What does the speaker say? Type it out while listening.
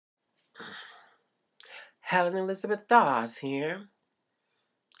Helen Elizabeth Dawes here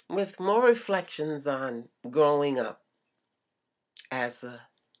with more reflections on growing up as a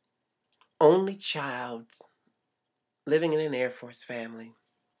only child living in an Air Force family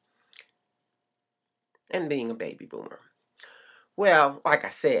and being a baby boomer. Well, like I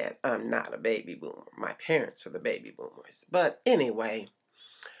said, I'm not a baby boomer. My parents were the baby boomers. But anyway,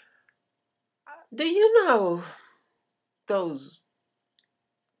 do you know those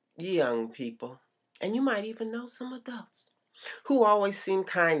young people, and you might even know some adults, who always seem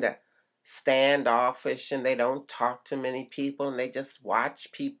kind of standoffish and they don't talk to many people and they just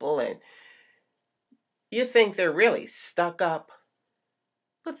watch people and you think they're really stuck up.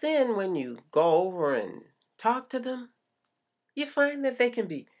 But then when you go over and talk to them, you find that they can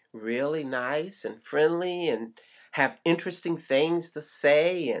be really nice and friendly and have interesting things to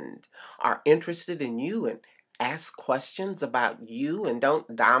say and are interested in you and ask questions about you and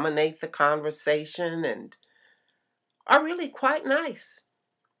don't dominate the conversation and are really quite nice.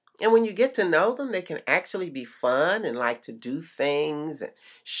 And when you get to know them, they can actually be fun and like to do things and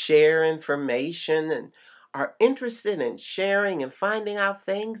share information and are interested in sharing and finding out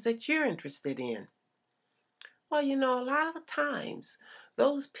things that you're interested in. Well, a lot of the times,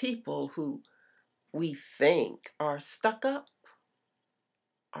 those people who we think are stuck up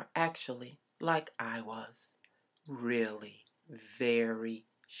are actually, like I was, really very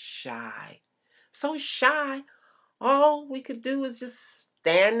shy. So shy, all we could do is just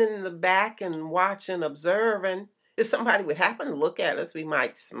stand in the back and watch and observe. And if somebody would happen to look at us, we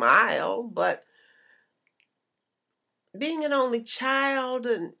might smile. But being an only child,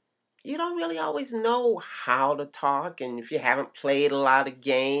 and you don't really always know how to talk. And if you haven't played a lot of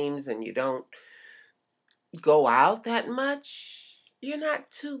games and you don't go out that much, you're not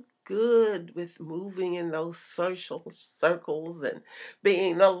too good with moving in those social circles and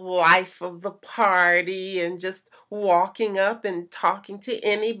being the life of the party and just walking up and talking to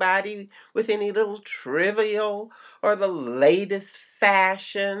anybody with any little trivial or the latest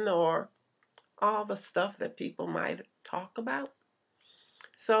fashion or all the stuff that people might talk about.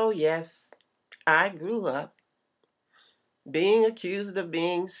 So yes, I grew up being accused of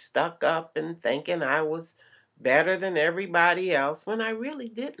being stuck up and thinking I was better than everybody else when I really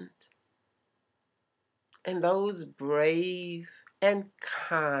didn't. And those brave and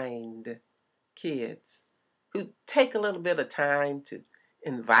kind kids who take a little bit of time to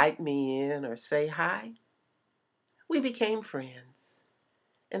invite me in or say hi, we became friends.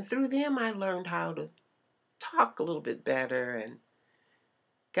 And through them, I learned how to talk a little bit better and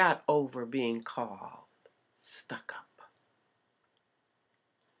got over being called stuck up.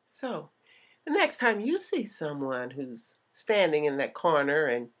 So, the next time you see someone who's standing in that corner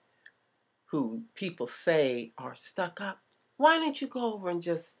and who people say are stuck up, why don't you go over and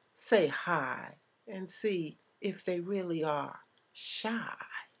just say hi and see if they really are shy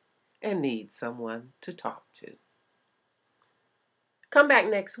and need someone to talk to. Come back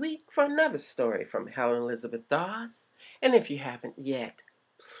next week for another story from Helen Elizabeth Dawes. And if you haven't yet,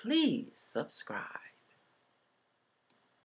 please subscribe.